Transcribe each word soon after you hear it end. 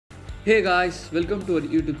Hey guys, welcome to our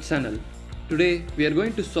YouTube channel. Today we are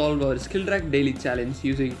going to solve our Skillrack daily challenge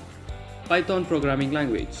using Python programming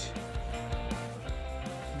language.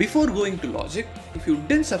 Before going to logic, if you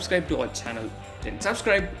didn't subscribe to our channel, then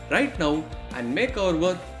subscribe right now and make our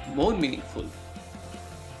work more meaningful.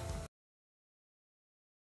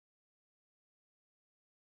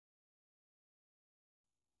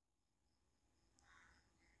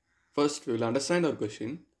 First, we will understand our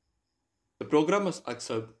question. The program must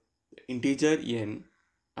accept the integer n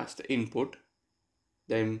as the input,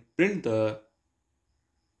 then print the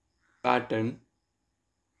pattern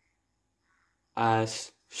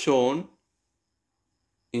as shown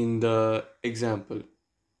in the example.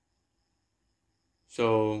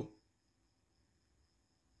 So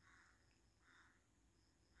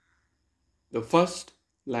the first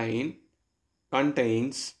line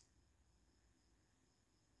contains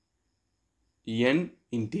n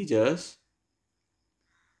integers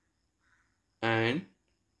and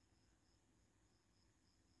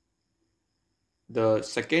the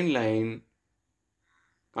second line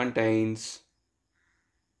contains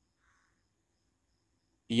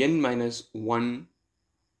n minus 1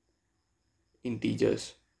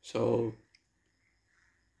 integers. So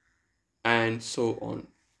and so on.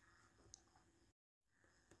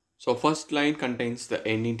 So first line contains the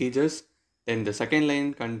n integers, then the second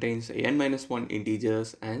line contains n minus 1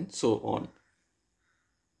 integers and so on.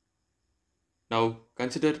 Now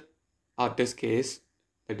consider our test case,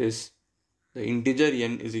 that is the integer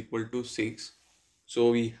n is equal to 6.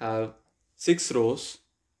 So we have 6 rows.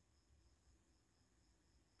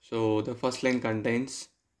 So the first line contains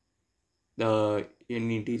the n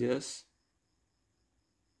integers.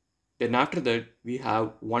 Then after that we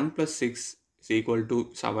have 1 plus 6 is equal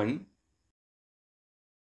to 7.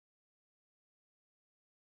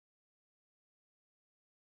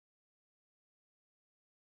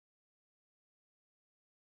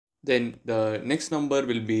 Then the next number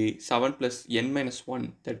will be 7 plus n minus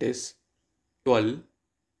 1, that is 12.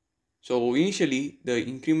 So initially the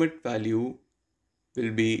increment value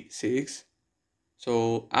will be 6.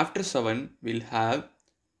 So after 7 we'll have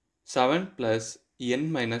 7 plus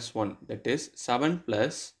n minus 1, that is 7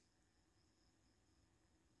 plus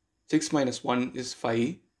 6 minus 1 is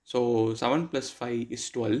 5. So 7 plus 5 is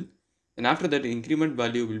 12. And after that the increment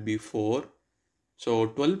value will be 4. So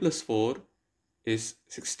 12 plus 4 is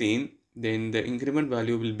 16. Then the increment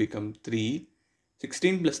value will become 3.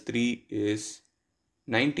 16 plus 3 is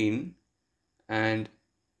 19. And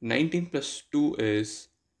 19 plus 2 is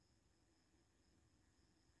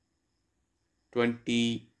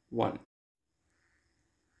 21.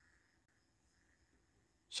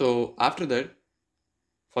 So after that,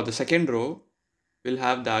 for the second row, we'll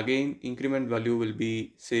have the again increment value will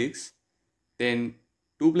be 6. Then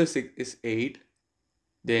 2 plus 6 is 8.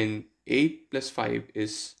 Then 8 plus 5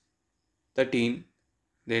 is 13.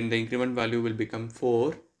 Then the increment value will become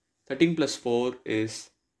 4. 13 plus 4 is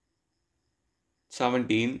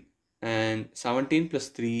 17. And 17 plus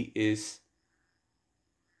 3 is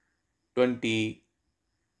 20.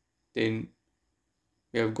 Then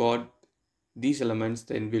we have got these elements.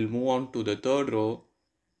 Then we'll move on to the third row.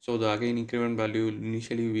 So the again increment value will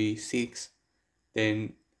initially be 6.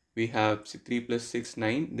 Then we have 3 plus 6,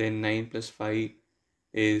 9. Then 9 plus 5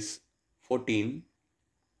 is 14.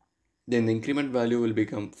 Then the increment value will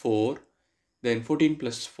become 4. Then 14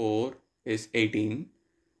 plus 4 is 18.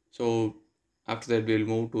 So after that we'll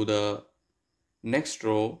move to the next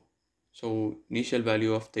row. So initial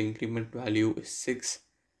value of the increment value is 6.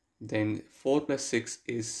 Then 4 plus 6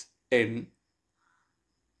 is 10.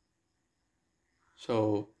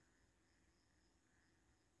 So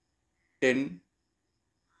 10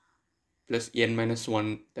 plus n minus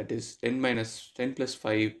 1, that is 10 minus 10 plus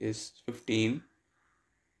 5 is 15.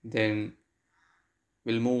 Then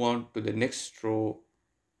we'll move on to the next row.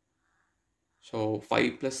 So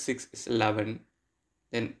 5 plus 6 is 11.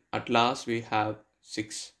 Then at last we have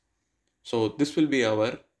 6. So this will be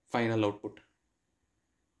our final output.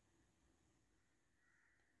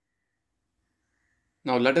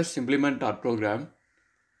 Now let us implement our program.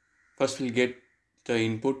 First we'll get the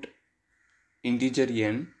input integer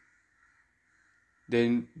n.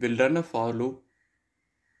 Then we'll run a for loop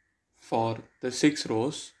for the 6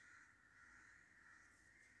 rows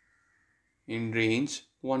in range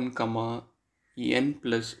 1 comma n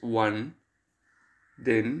plus 1.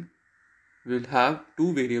 Then we'll have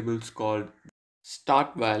two variables called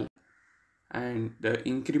start val and the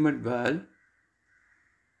increment val.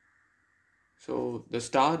 So the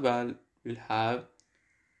star val will have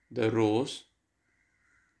the rows,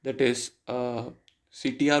 that is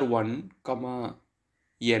ctr1 comma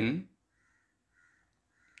n,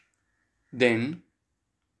 Then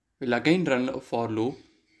we'll again run a for loop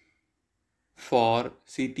for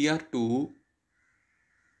CTR2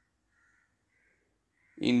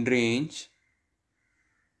 in range.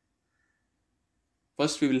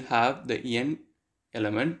 First we will have the n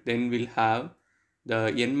element, then we'll have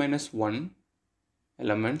the n minus 1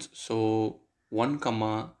 elements. So 1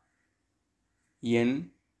 comma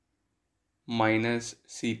n minus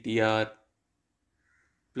CTR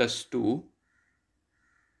plus 2.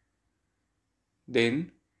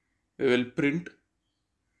 Then we will print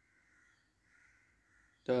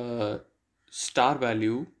the star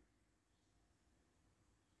value.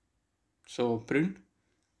 So print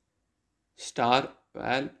star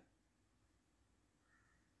val,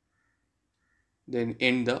 then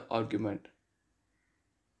end the argument.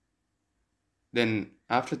 Then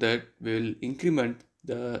after that we will increment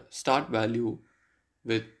the start value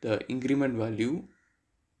with the increment value.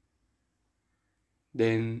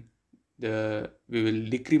 Then we will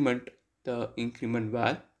decrement the increment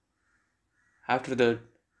val. After that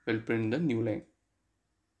we'll print the new line.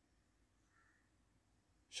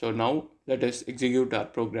 So now let us execute our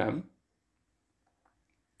program.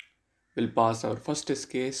 We'll pass our first test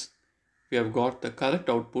case. We have got the correct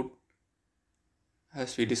output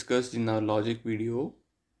as we discussed in our logic video.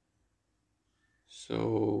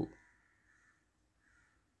 So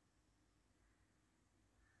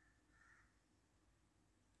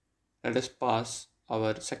let us pass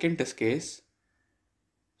our second test case.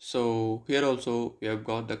 So here also we have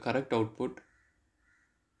got the correct output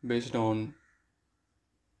based on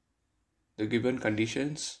the given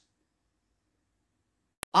conditions.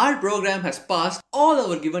 Our program has passed all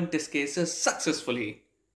our given test cases successfully.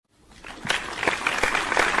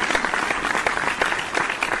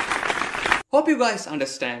 Hope you guys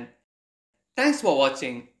understand. Thanks for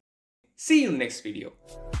watching. See you next video.